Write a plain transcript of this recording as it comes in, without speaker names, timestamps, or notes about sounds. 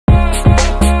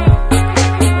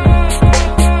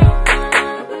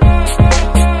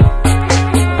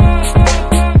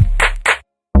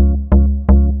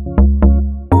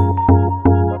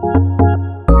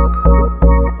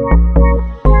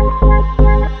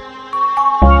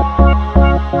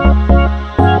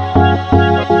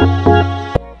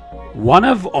One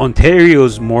of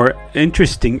Ontario's more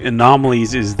interesting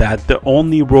anomalies is that the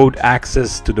only road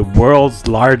access to the world's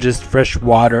largest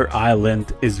freshwater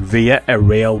island is via a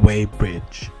railway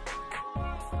bridge.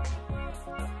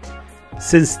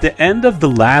 Since the end of the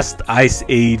last ice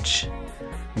age,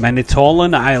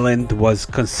 Manitoulin Island was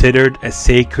considered a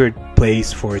sacred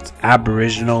place for its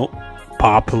Aboriginal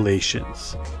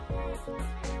populations.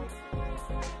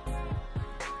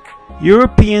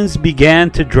 Europeans began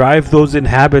to drive those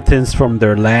inhabitants from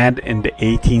their land in the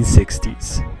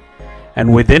 1860s,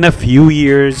 and within a few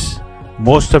years,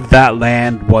 most of that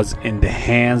land was in the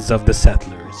hands of the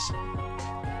settlers.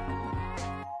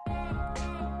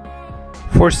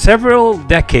 For several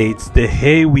decades, the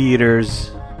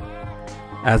hay-weeders,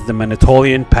 as the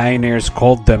Manitoulin pioneers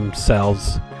called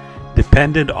themselves,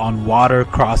 depended on water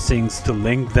crossings to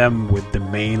link them with the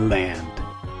mainland.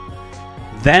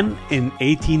 Then, in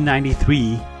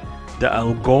 1893, the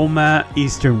Algoma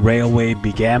Eastern Railway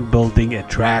began building a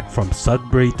track from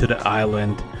Sudbury to the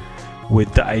island,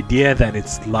 with the idea that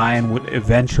its line would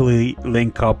eventually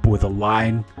link up with a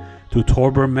line to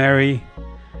Tobermory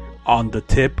on the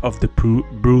tip of the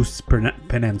Bruce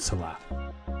Peninsula.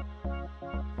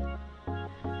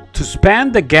 To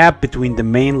span the gap between the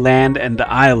mainland and the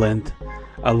island,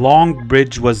 a long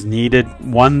bridge was needed,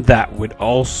 one that would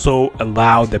also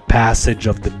allow the passage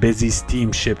of the busy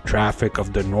steamship traffic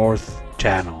of the North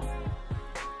Channel.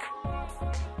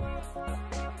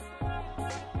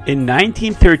 In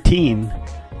 1913,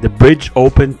 the bridge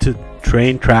opened to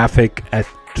train traffic at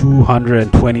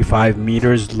 225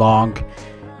 meters long.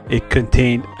 It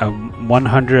contained a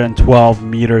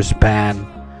 112-meter span,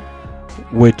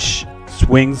 which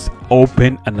swings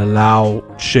open and allow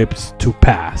ships to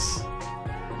pass.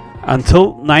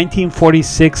 Until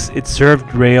 1946, it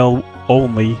served rail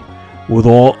only, with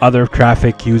all other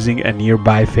traffic using a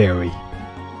nearby ferry.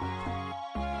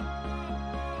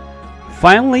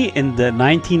 Finally, in the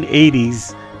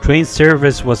 1980s, train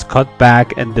service was cut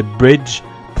back and the bridge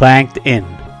planked in.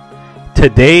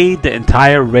 Today, the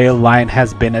entire rail line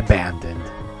has been abandoned.